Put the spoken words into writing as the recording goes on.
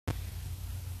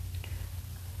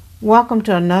Welcome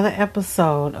to another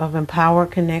episode of Empower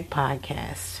Connect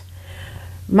Podcast.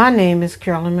 My name is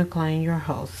Carolyn McLean, your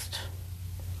host.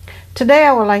 Today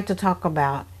I would like to talk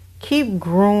about keep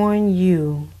growing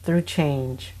you through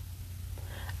change.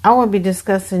 I will be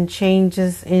discussing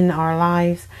changes in our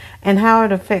lives and how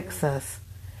it affects us,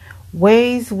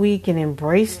 ways we can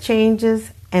embrace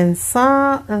changes, and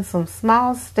some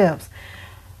small steps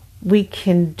we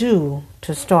can do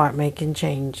to start making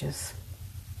changes.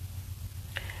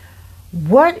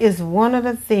 What is one of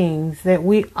the things that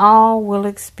we all will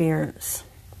experience?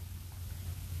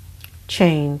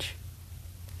 Change.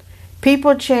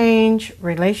 People change,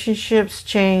 relationships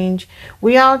change,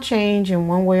 we all change in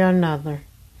one way or another.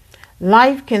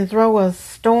 Life can throw us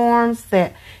storms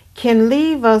that can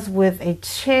leave us with a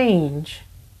change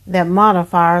that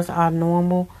modifies our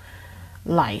normal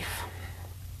life.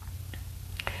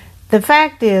 The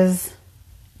fact is,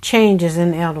 change is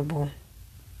inevitable.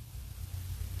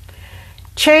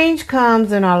 Change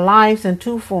comes in our lives in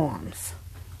two forms,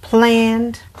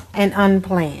 planned and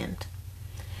unplanned.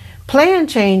 Planned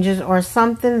changes are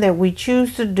something that we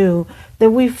choose to do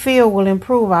that we feel will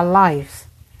improve our lives,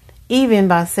 even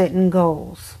by setting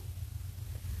goals.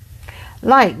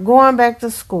 Like going back to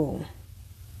school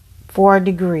for a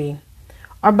degree,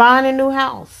 or buying a new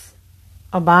house,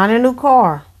 or buying a new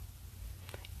car,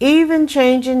 even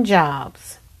changing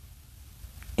jobs,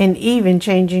 and even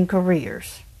changing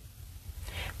careers.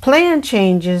 Planned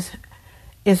changes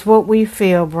is what we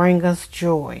feel bring us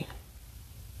joy.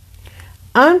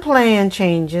 Unplanned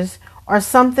changes are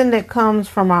something that comes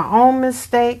from our own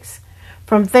mistakes,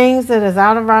 from things that is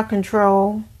out of our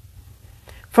control,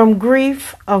 from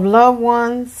grief of loved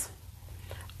ones,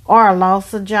 or a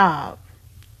loss of job,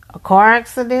 a car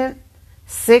accident,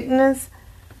 sickness,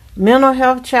 mental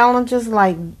health challenges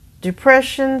like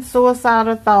depression,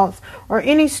 suicidal thoughts, or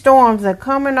any storms that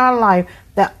come in our life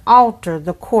that alter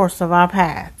the course of our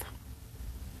path.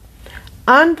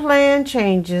 Unplanned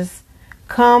changes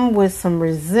come with some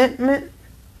resentment,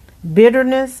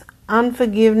 bitterness,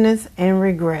 unforgiveness, and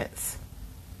regrets.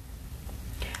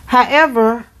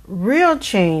 However, real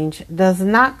change does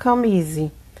not come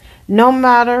easy. No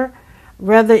matter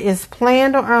whether it's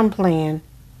planned or unplanned,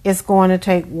 it's going to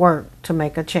take work to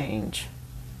make a change.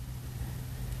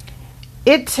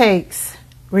 It takes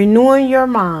renewing your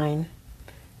mind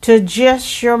to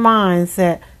adjust your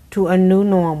mindset to a new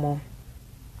normal.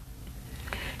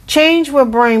 Change will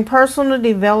bring personal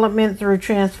development through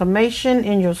transformation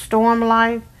in your storm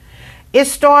life. It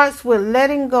starts with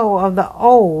letting go of the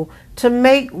old to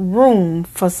make room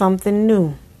for something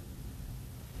new.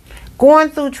 Going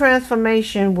through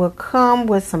transformation will come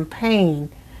with some pain,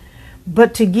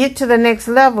 but to get to the next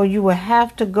level, you will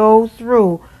have to go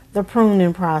through the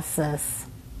pruning process.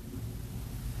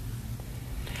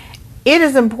 It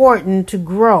is important to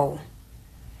grow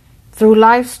through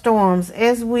life storms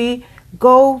as we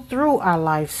go through our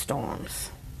life storms.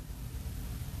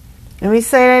 Let me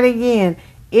say that again.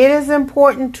 It is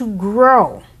important to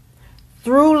grow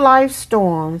through life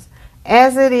storms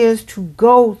as it is to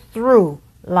go through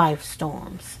life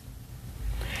storms.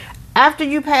 After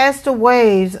you pass the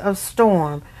waves of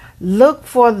storm, look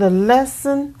for the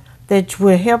lesson that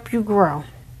will help you grow.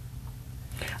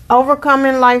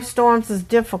 Overcoming life storms is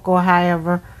difficult,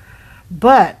 however,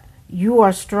 but you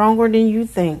are stronger than you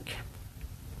think.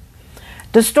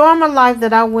 The storm of life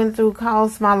that I went through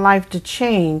caused my life to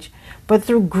change, but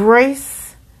through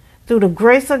the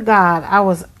grace of God, I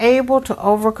was able to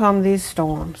overcome these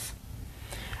storms.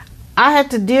 I had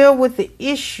to deal with the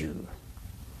issue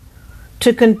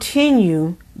to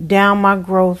continue down my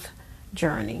growth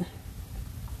journey.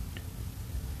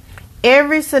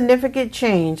 Every significant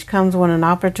change comes with an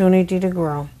opportunity to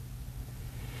grow.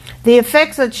 The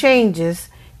effects of changes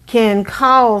can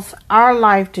cause our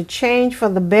life to change for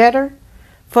the better,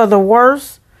 for the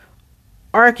worse,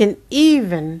 or it can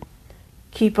even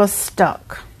keep us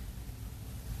stuck.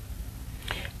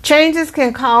 Changes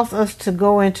can cause us to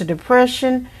go into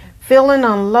depression, feeling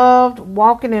unloved,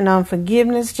 walking in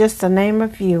unforgiveness, just to name a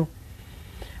few.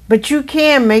 But you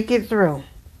can make it through.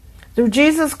 Through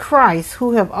Jesus Christ,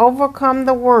 who have overcome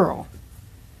the world,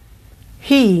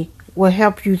 He will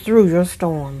help you through your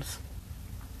storms.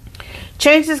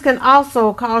 Changes can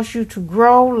also cause you to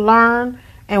grow, learn,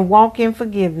 and walk in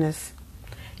forgiveness.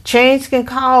 Change can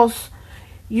cause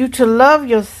you to love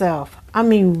yourself.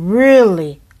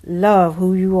 Really love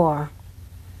who you are.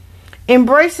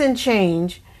 Embracing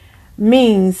change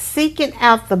means seeking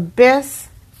out the best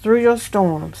through your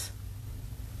storms.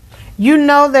 You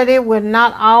know that it will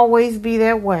not always be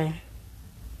that way.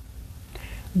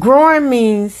 Growing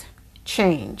means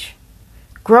change.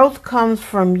 Growth comes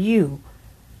from you,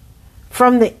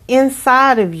 from the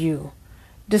inside of you.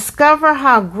 Discover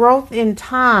how growth in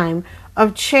time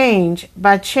of change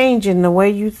by changing the way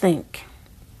you think.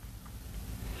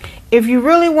 If you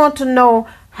really want to know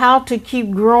how to keep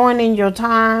growing in your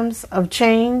times of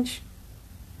change,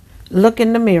 look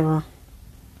in the mirror.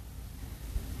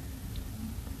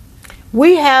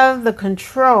 We have the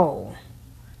control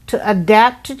to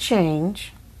adapt to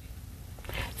change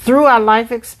through our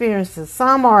life experiences.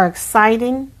 Some are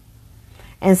exciting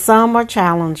and some are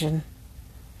challenging.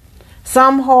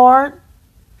 Some hard,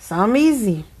 some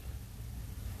easy.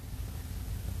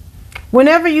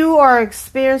 Whenever you are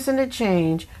experiencing a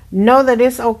change, know that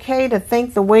it's okay to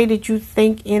think the way that you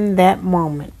think in that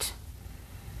moment.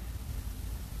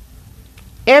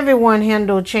 Everyone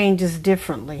handles changes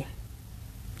differently.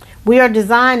 We are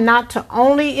designed not to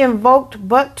only invoke,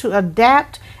 but to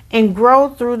adapt and grow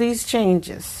through these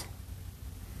changes.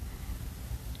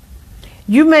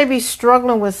 You may be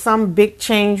struggling with some big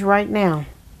change right now.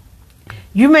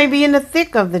 You may be in the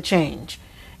thick of the change.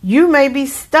 You may be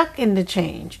stuck in the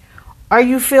change, or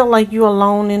you feel like you're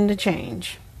alone in the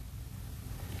change.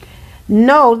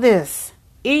 Know this: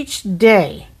 each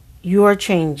day you are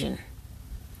changing.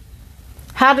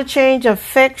 How the change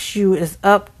affects you is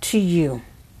up to you.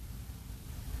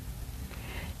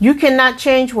 You cannot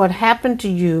change what happened to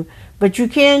you, but you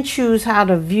can choose how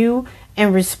to view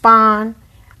and respond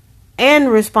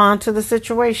to the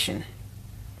situation.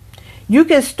 You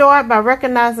can start by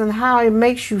recognizing how it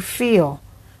makes you feel.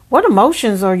 What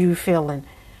emotions are you feeling?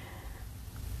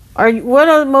 What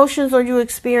emotions are you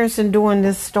experiencing during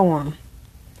this storm?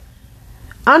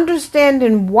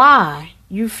 Understanding why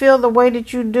you feel the way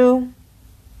that you do,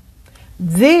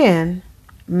 then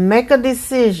make a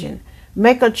decision,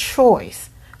 make a choice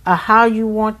of how you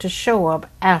want to show up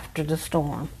after the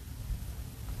storm.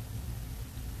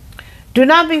 Do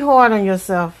not be hard on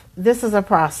yourself. This is a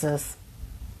process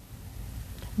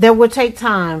that will take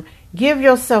time. Give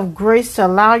yourself grace to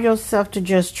allow yourself to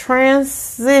just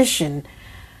transition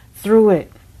through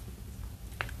it.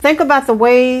 Think about the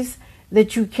ways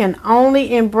that you can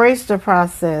only embrace the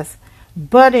process,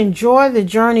 but enjoy the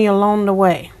journey along the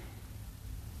way.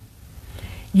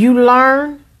 You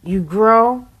learn, you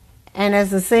grow, and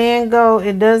as the saying goes,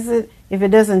 if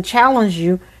it doesn't challenge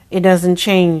you, it doesn't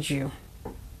change you.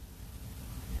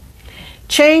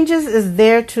 Changes is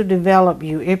there to develop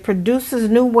you. It produces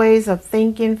new ways of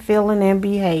thinking, feeling, and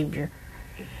behavior.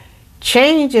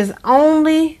 Change is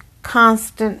only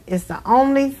constant. It's the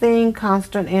only thing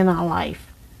constant in our life.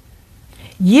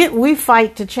 Yet we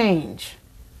fight to change.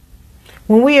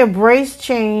 When we embrace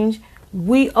change,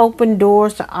 we open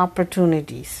doors to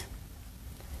opportunities.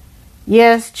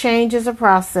 Yes, change is a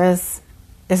process.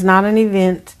 It's not an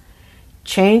event.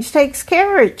 Change takes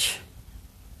courage.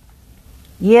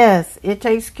 Yes, it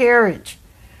takes courage.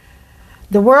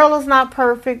 The world is not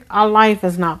perfect. Our life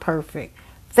is not perfect.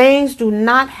 Things do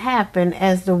not happen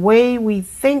as the way we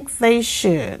think they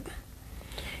should.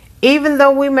 Even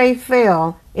though we may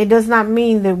fail, it does not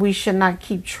mean that we should not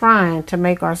keep trying to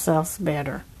make ourselves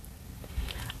better.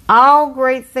 All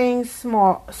great things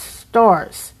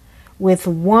starts with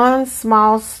one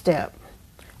small step,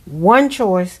 one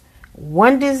choice,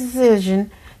 one decision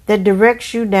that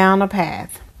directs you down a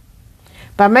path.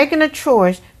 By making a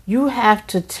choice, you have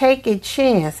to take a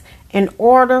chance in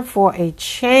order for a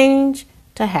change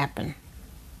to happen.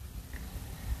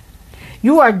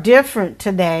 You are different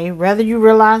today, whether you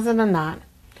realize it or not.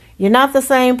 You're not the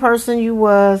same person you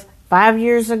was 5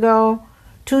 years ago,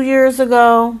 2 years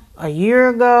ago, a year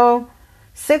ago,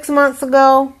 6 months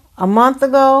ago, a month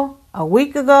ago, a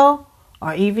week ago,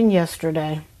 or even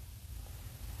yesterday.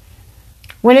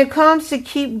 When it comes to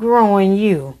keep growing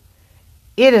you,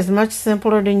 it is much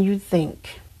simpler than you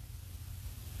think.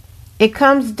 It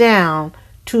comes down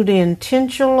to the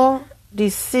intentional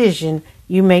decision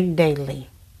you make daily.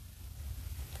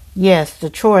 Yes, the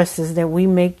choices that we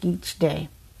make each day.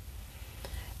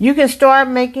 You can start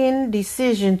making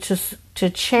decisions to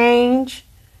change,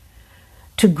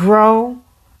 to grow,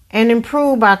 and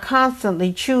improve by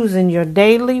constantly choosing your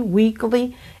daily,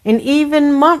 weekly, and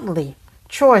even monthly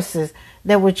choices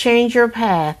that will change your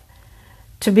path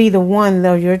to be the one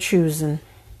that you're choosing.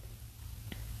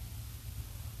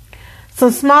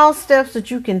 Some small steps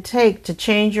that you can take to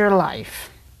change your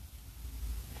life.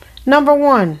 Number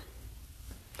 1,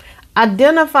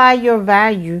 identify your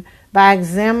value by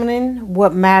examining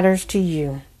what matters to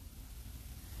you.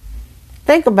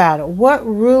 Think about it. What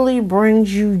really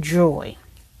brings you joy?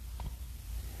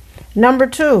 Number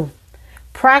 2,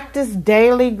 practice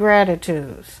daily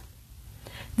gratitudes.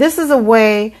 This is a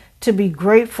way to be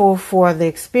grateful for the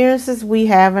experiences we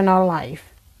have in our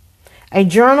life. A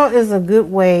journal is a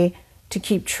good way to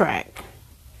keep track.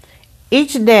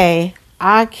 Each day,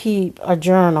 I keep a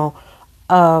journal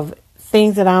of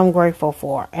things that I'm grateful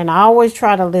for, and I always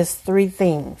try to list 3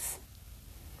 things.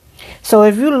 So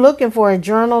if you're looking for a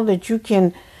journal that you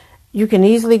can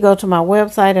easily go to my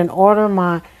website and order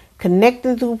my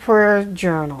Connecting Through Prayer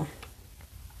journal.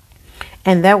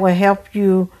 And that will help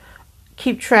you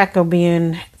keep track of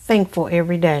being thankful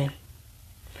every day.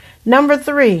 Number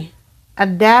 3,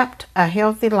 adapt a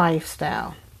healthy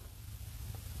lifestyle.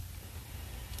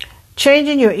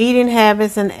 Changing your eating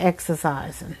habits and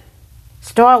exercising.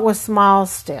 Start with small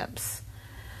steps,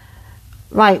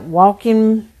 like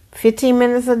walking 15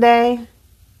 minutes a day,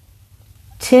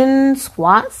 10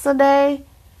 squats a day,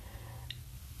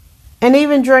 and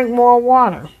even drink more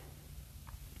water.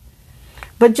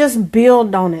 But just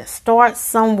build on it. Start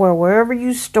somewhere. Wherever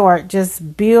you start,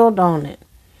 just build on it.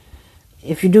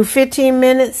 If you do 15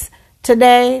 minutes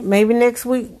today, maybe next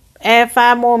week, add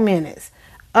 5 more minutes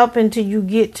up until you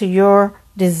get to your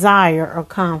desire or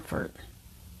comfort.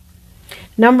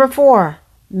 Number 4,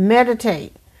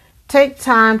 meditate. Take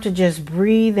time to just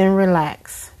breathe and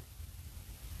relax.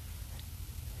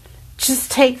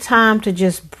 Just take time to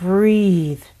just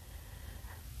breathe.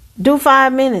 Do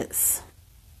 5 minutes.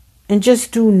 And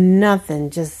just do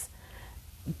nothing. Just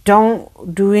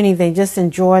don't do anything. Just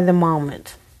enjoy the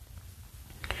moment.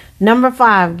 Number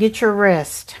 5, get your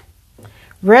rest.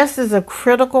 Rest is a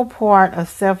critical part of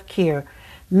self-care.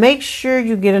 Make sure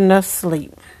you get enough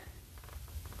sleep.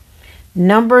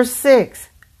 Number 6,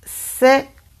 set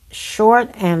short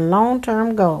and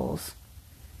long-term goals.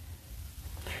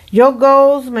 Your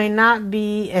goals may not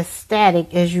be as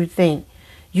static as you think.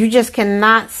 You just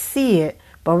cannot see it.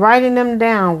 But writing them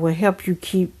down will help you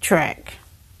keep track.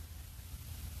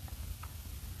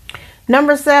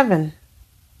 Number 7,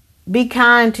 be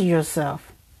kind to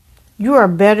yourself. You are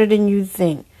better than you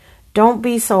think. Don't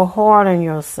be so hard on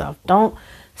yourself. Don't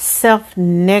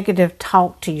self-negative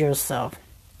talk to yourself.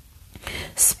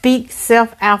 Speak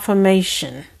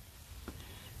self-affirmation.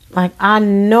 Like, I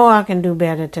know I can do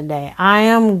better today. I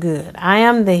am good. I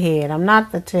am the head. I'm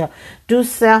not the tail. Do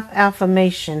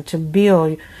self-affirmation to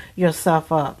build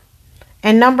yourself up.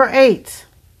 And number 8,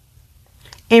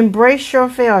 embrace your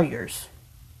failures.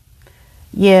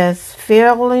 Yes,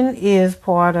 failing is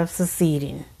part of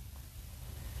succeeding.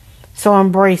 So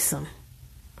embrace them.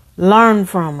 Learn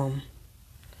from them.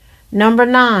 Number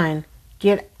 9,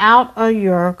 get out of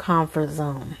your comfort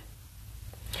zone.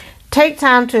 Take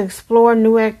time to explore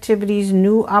new activities,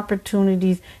 new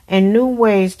opportunities, and new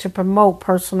ways to promote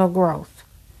personal growth.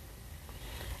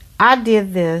 I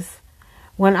did this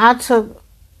when I took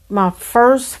my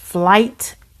first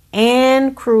flight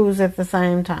and cruise at the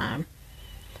same time.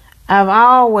 I've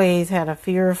always had a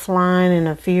fear of flying and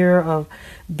a fear of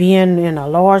being in a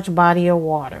large body of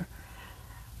water.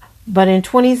 But in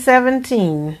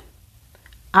 2017,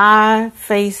 I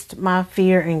faced my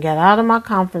fear and got out of my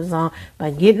comfort zone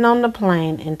by getting on the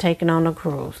plane and taking on a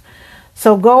cruise.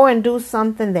 So go and do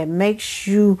something that makes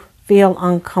you feel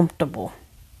uncomfortable.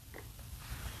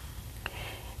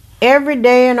 Every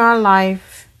day in our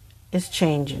life is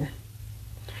changing.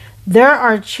 There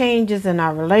are changes in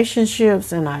our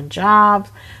relationships, in our jobs,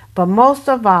 but most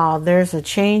of all, there's a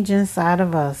change inside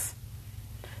of us.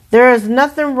 There is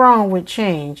nothing wrong with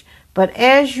change, but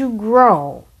as you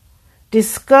grow,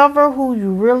 discover who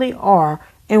you really are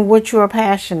and what you are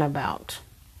passionate about.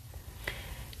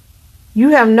 You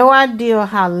have no idea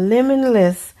how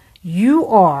limitless you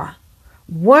are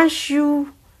once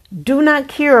you do not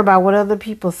care about what other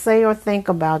people say or think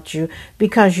about you,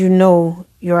 because you know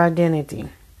your identity.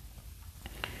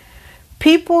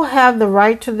 People have the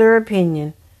right to their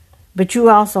opinion, but you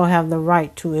also have the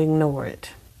right to ignore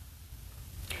it.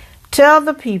 Tell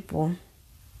the people,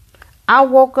 I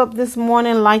woke up this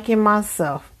morning liking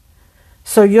myself,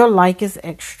 so your like is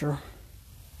extra.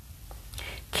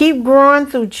 Keep growing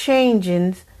through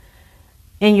changes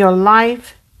in your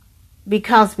life,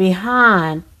 because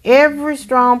behind every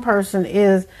strong person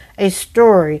is a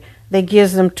story that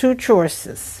gives them 2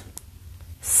 choices: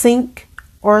 sink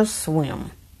or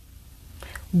swim.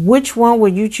 Which one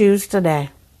will you choose today?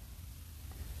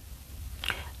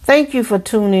 Thank you for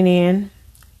tuning in.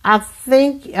 I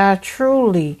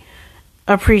truly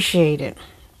appreciate it.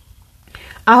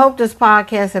 I hope this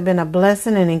podcast has been a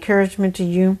blessing and encouragement to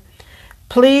you.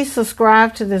 Please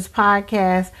subscribe to this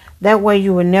podcast. That way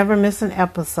you will never miss an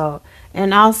episode.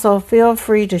 And also feel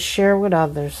free to share with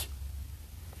others.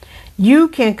 You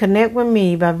can connect with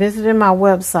me by visiting my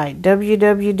website,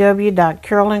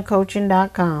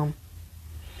 www.carolyncoaching.com.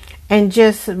 And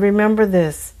just remember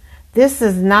this. This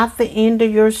is not the end of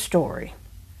your story.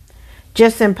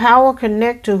 Just empower,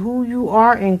 connect to who you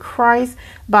are in Christ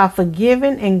by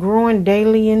forgiving and growing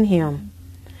daily in Him.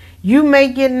 You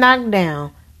may get knocked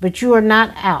down, but you are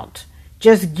not out.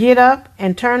 Just get up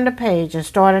and turn the page and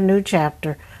start a new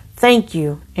chapter. Thank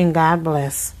you, and God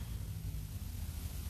bless.